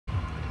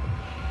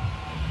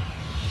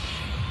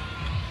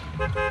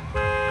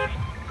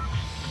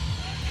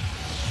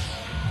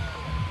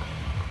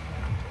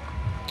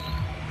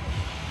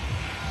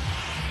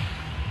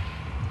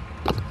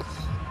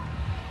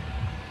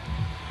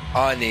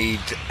I need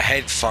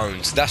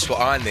headphones. That's what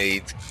I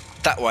need.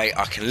 That way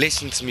I can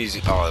listen to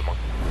music. Oh,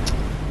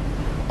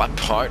 my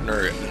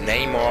partner,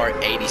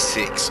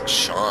 Neymar86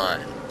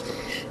 Sean.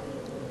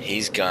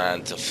 He's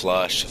gone to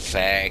Flush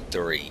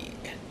Factory.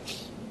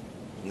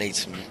 Need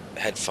some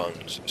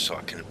headphones so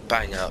I can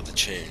bang out the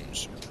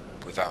tunes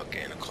without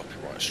getting a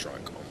copyright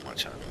strike on my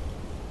channel.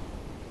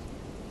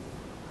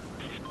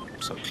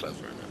 I'm so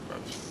clever in it, bro.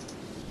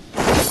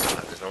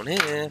 There's on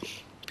here.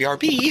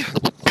 BRB.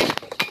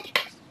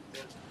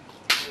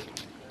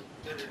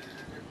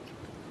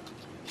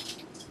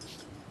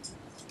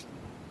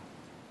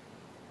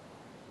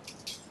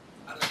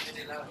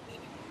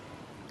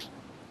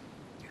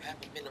 You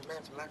haven't been a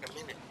man for like a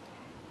minute.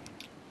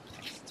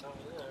 A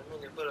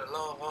minute, but a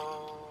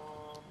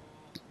long.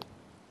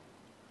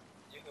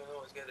 You can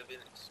always get a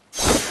business.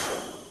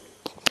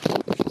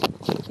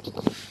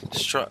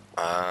 Strut.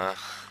 What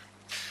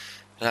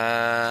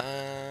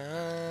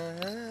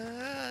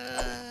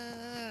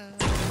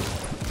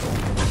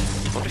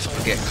if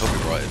I get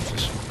copyrighted for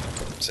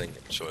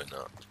singing? Surely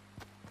not.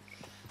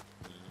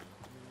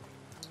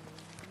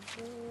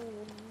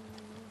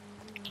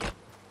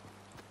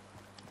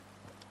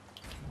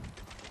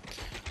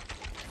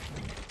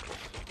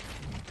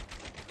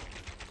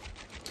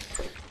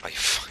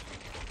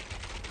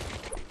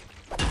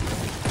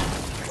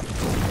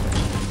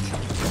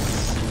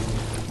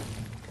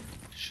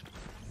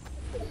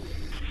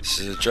 This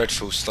is a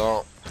dreadful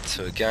start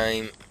to a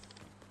game.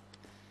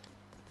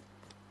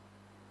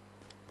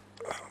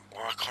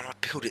 Why can't I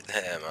build it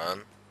there,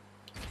 man?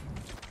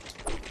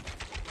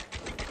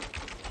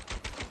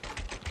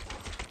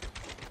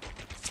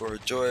 For a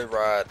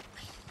joyride.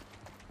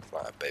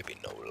 Fly, baby,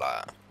 no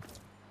lie.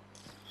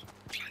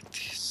 Like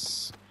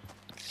this.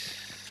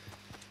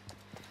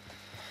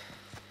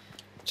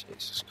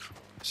 Jesus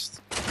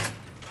Christ.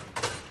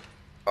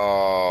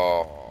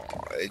 Oh,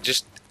 it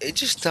just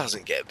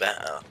doesn't get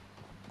better.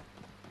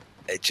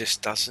 It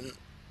just doesn't.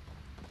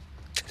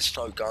 There's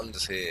no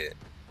guns here.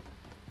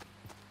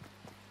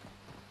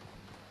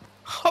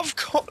 I've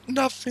got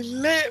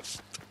nothing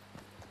left.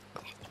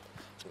 I think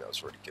that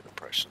was a really good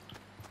impression.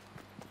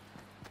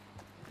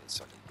 It's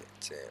only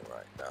getting in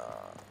right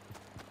now.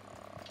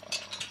 Oh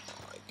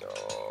my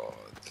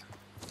god.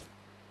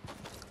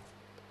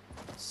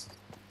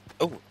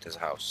 Oh, there's a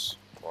house.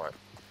 Right.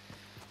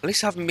 At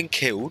least I haven't been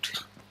killed.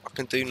 I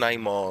can do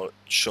Neymar,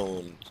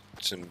 Sean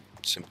some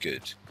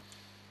good.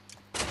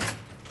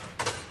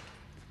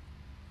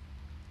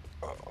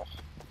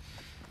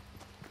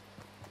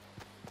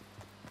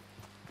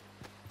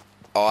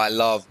 Oh, I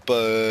love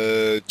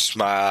birds,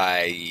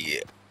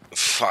 mate.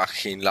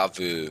 Fucking love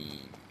him.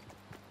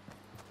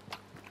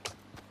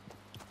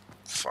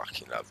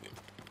 Fucking love him.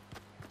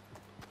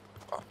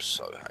 I'm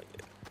so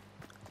hanging.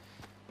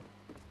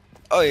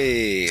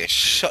 Oi,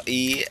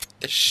 shotty,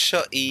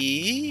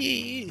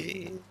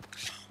 shotty.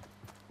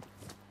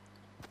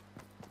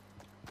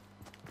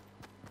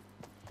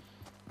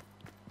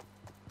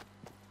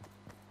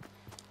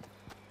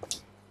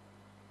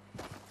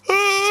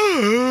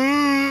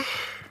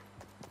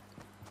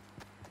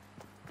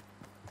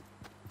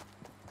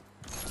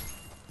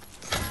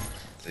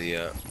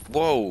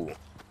 Whoa!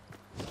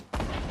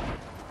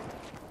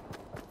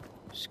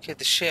 Scared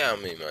the shit out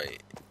of me,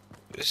 mate.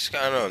 What's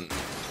going on?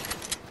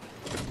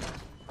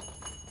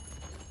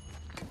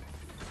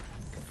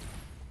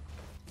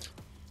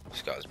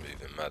 This guy's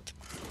moving mad.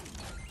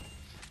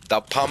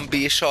 The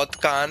Pumpy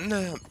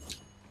Shotgun!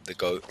 The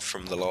goat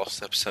from the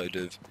last episode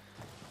of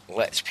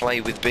Let's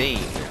Play with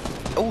Bean.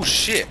 Oh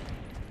shit!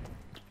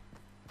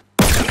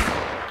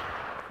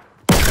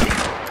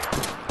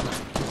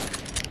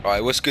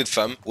 Alright, what's good,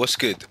 fam? What's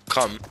good?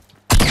 Come.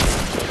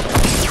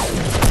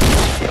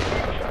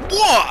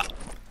 What?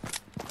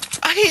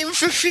 I hit him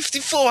for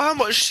 54. How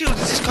much shield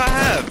does this guy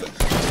have?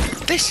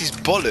 This is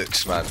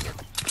bollocks, man.